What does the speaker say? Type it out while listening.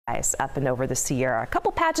up and over the Sierra. A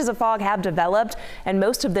couple patches of fog have developed, and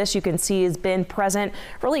most of this you can see has been present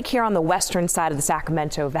really here on the western side of the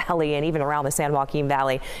Sacramento Valley and even around the San Joaquin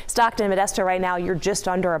Valley. Stockton, Modesto, right now you're just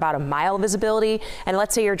under about a mile visibility, and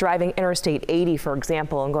let's say you're driving Interstate 80, for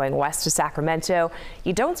example, and going west to Sacramento.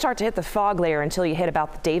 You don't start to hit the fog layer until you hit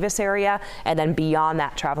about the Davis area, and then beyond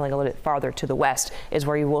that, traveling a little bit farther to the west is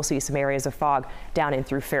where you will see some areas of fog down in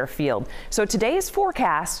through Fairfield. So today's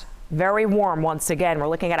forecast, very warm once again. We're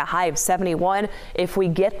looking at a high of 71. If we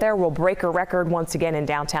get there, we'll break a record once again in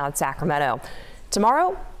downtown Sacramento.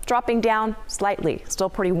 Tomorrow, dropping down slightly. Still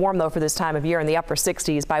pretty warm though for this time of year in the upper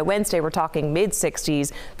 60s. By Wednesday, we're talking mid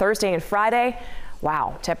 60s. Thursday and Friday,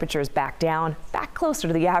 wow, temperatures back down, back closer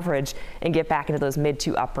to the average and get back into those mid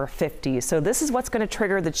to upper 50s. So this is what's going to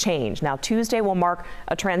trigger the change. Now Tuesday will mark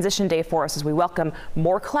a transition day for us as we welcome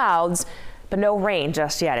more clouds, but no rain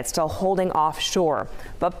just yet. It's still holding offshore.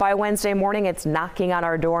 But by Wednesday morning, it's knocking on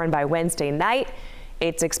our door, and by Wednesday night,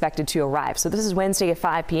 it's expected to arrive. So this is Wednesday at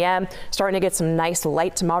 5 p.m. Starting to get some nice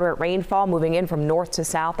light to moderate rainfall moving in from north to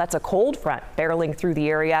south. That's a cold front barreling through the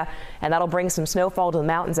area, and that'll bring some snowfall to the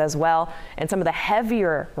mountains as well. And some of the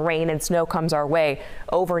heavier rain and snow comes our way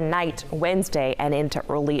overnight Wednesday and into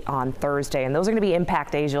early on Thursday. And those are going to be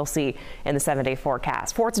impact days you'll see in the 7-day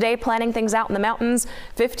forecast. For today, planning things out in the mountains,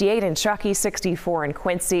 58 in Truckee, 64 in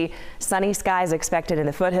Quincy. Sunny skies expected in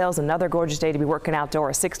the foothills. Another gorgeous day to be working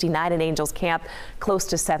outdoors. 69 in Angels Camp. Close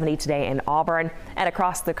to 70 today in Auburn, and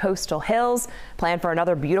across the coastal hills, plan for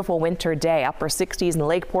another beautiful winter day. Upper 60s in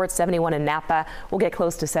Lakeport, 71 in Napa. We'll get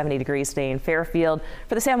close to 70 degrees today in Fairfield.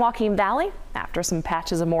 For the San Joaquin Valley, after some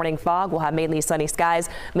patches of morning fog, we'll have mainly sunny skies.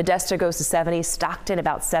 Modesto goes to 70, Stockton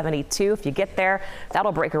about 72. If you get there,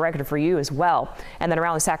 that'll break a record for you as well. And then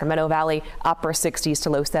around the Sacramento Valley, upper 60s to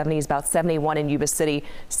low 70s, about 71 in Yuba City,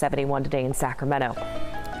 71 today in Sacramento.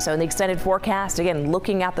 So in the extended forecast, again,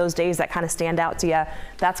 looking at those days that kind of stand out to you,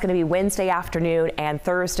 that's going to be Wednesday afternoon and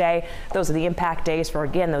Thursday. Those are the impact days for,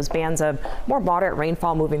 again, those bands of more moderate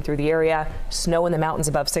rainfall moving through the area, snow in the mountains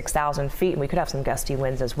above 6,000 feet, and we could have some gusty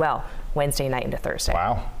winds as well Wednesday night into Thursday.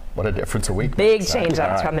 Wow. What a difference a week. Big change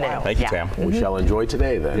that's coming in. Thank you, Tam. We shall enjoy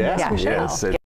today then. Yes, we shall.